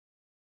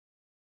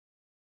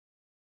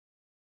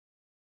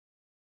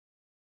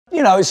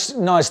You know, it's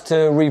nice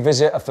to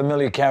revisit a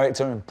familiar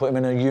character and put him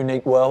in a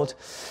unique world.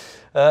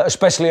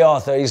 Especially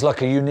Arthur, he's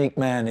like a unique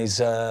man. He's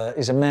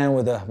a man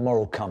with a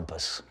moral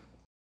compass.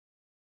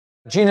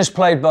 Gina's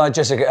played by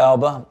Jessica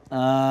Alba,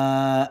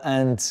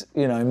 and,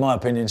 you know, in my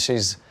opinion,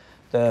 she's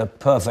the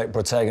perfect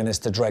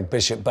protagonist to drag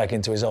Bishop back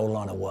into his old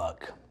line of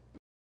work.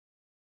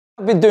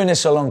 I've been doing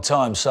this a long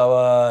time,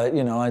 so,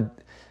 you know,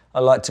 I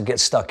like to get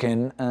stuck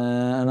in,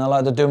 and I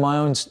like to do my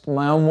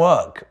own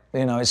work.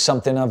 You know, it's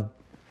something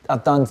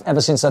I've done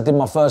ever since I did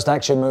my first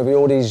action movie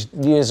all these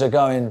years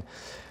ago in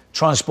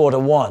Transporter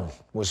 1,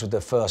 was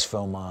the first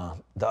film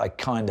that I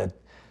kind of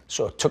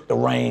sort of took the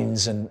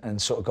reins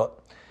and sort of got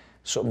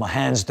sort of my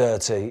hands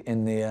dirty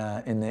in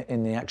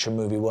the action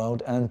movie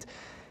world. And,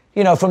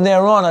 you know, from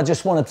there on, I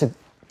just wanted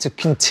to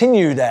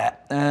continue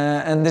that.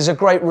 And there's a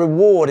great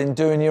reward in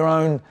doing your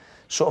own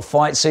sort of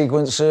fight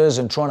sequences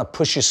and trying to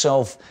push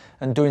yourself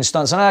and doing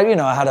stunts. And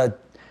I had a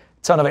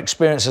ton of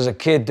experience as a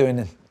kid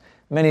doing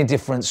many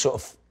different sort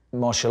of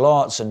martial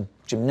arts and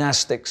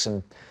gymnastics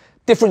and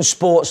different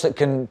sports that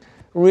can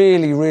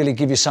really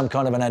give you some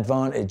kind of an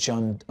advantage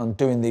on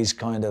doing these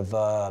kind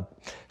of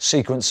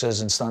sequences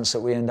and stunts that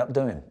we end up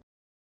doing.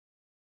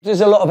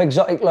 There's a lot of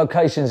exotic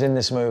locations in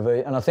this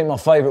movie, and I think my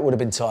favourite would have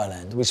been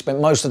Thailand. We spent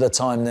most of the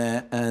time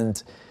there,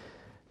 and,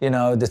 you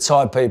know, the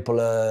Thai people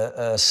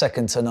are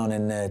second to none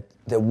in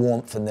their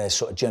warmth and their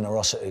sort of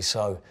generosity.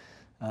 So,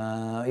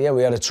 yeah,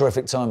 we had a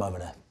terrific time over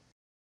there.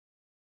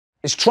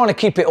 It's trying to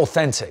keep it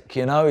authentic,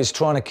 you know? It's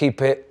trying to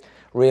keep it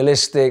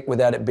realistic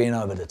without it being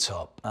over the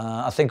top.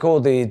 I think all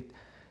the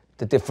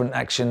different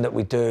action that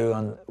we do,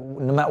 and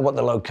no matter what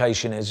the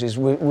location is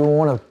we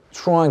want to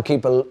try and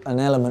keep an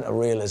element of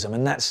realism,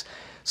 and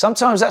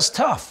sometimes that's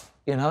tough,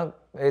 you know?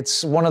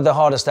 It's one of the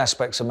hardest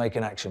aspects of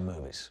making action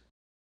movies.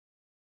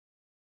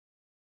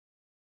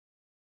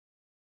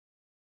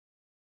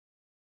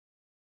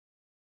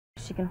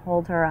 She can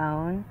hold her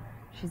own.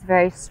 She's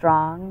very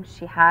strong.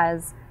 She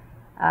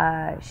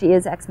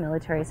is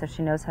ex-military, so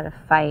she knows how to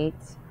fight.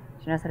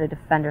 She knows how to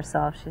defend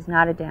herself. She's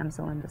not a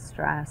damsel in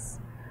distress.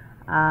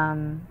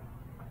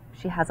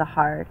 She has a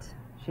heart.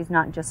 She's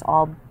not just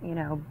all, you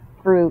know,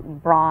 brute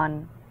and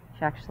brawn.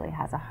 She actually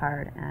has a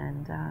heart,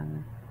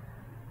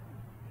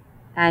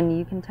 and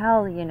you can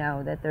tell, you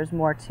know, that there's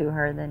more to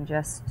her than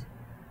just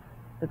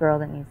the girl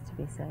that needs to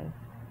be saved.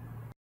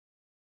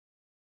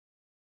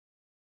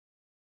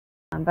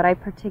 But I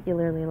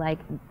particularly like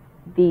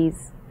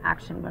these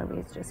action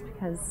movies just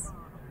because,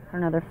 I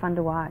don't know, they're fun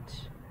to watch.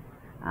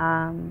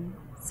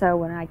 So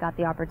when I got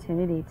the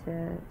opportunity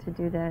to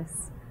do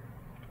this,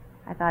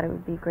 I thought it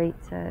would be great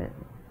to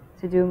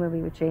do a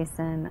movie with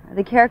Jason.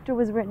 The character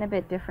was written a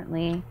bit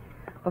differently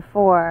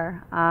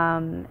before,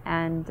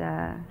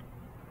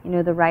 you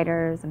know, the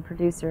writers and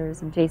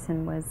producers and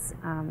Jason was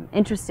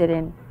interested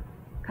in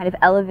kind of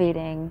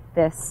elevating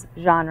this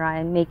genre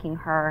and making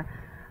her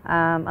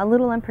a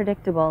little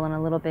unpredictable and a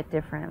little bit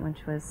different,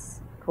 which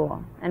was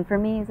cool. And for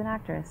me as an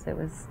actress, it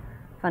was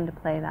fun to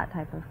play that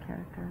type of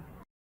character.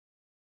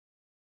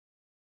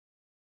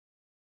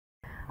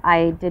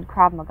 I did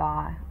Krav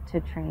Maga to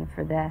train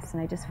for this,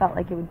 and I just felt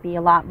like it would be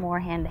a lot more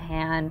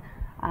hand-to-hand,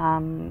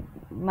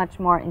 much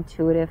more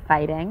intuitive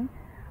fighting.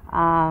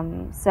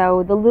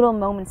 So the little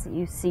moments that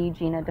you see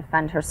Gina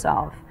defend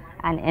herself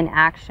and in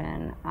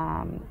action,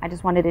 I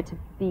just wanted it to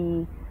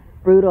be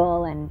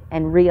brutal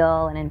and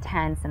real and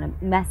intense and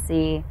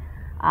messy,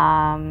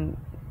 and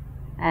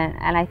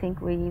I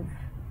think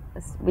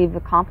we've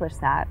accomplished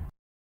that.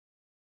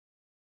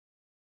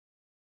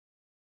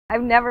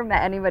 I've never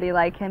met anybody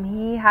like him.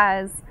 He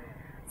has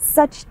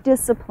such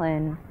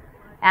discipline,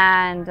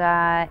 and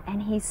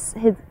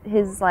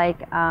his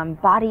like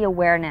body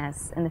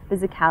awareness and the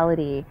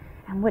physicality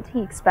and what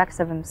he expects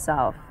of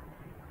himself.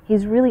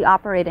 He's really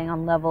operating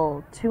on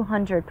level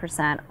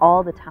 200%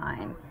 all the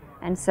time,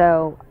 and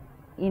so,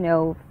 you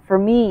know, for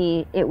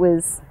me, it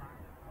was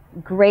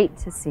great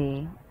to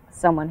see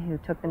someone who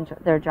took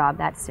their job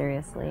that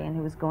seriously and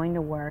who was going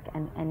to work,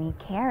 and he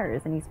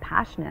cares and he's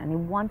passionate and he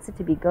wants it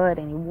to be good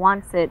and he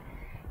wants it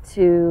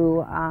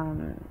to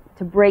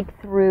break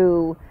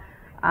through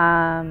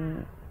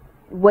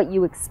what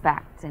you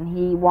expect, and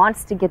he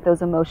wants to get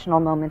those emotional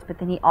moments, but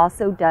then he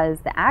also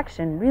does the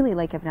action really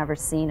like I've never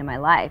seen in my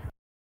life.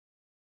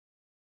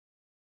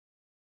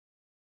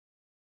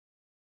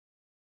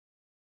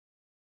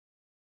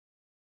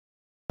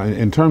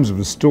 In terms of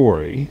the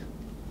story,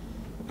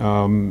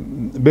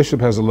 Bishop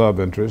has a love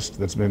interest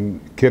that's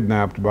been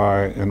kidnapped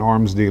by an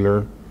arms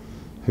dealer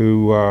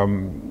who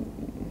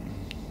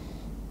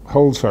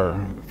holds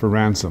her for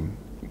ransom.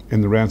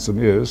 And the ransom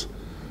is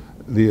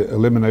the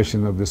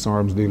elimination of this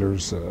arms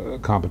dealer's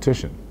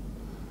competition.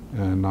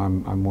 And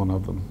I'm one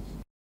of them.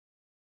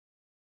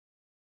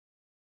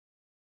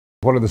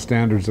 What are the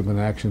standards of an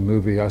action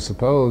movie? I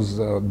suppose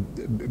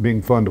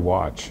being fun to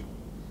watch,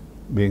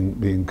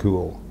 being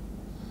cool.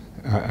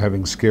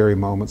 Having scary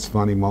moments,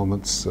 funny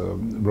moments,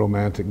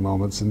 romantic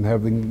moments, and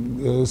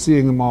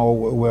seeing them all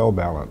well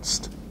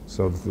balanced,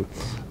 so that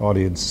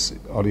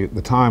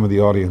the time of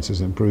the audience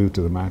is improved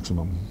to the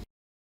maximum.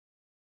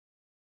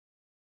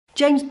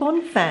 James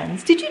Bond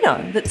fans, did you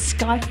know that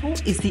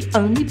Skyfall is the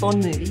only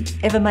Bond movie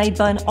ever made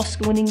by an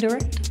Oscar-winning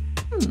director?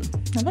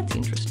 Now that's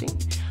interesting.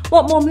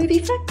 Want more movie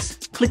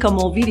facts? Click on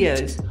more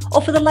videos.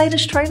 Or for the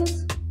latest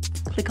trailers?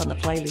 Click on the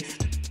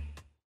playlist.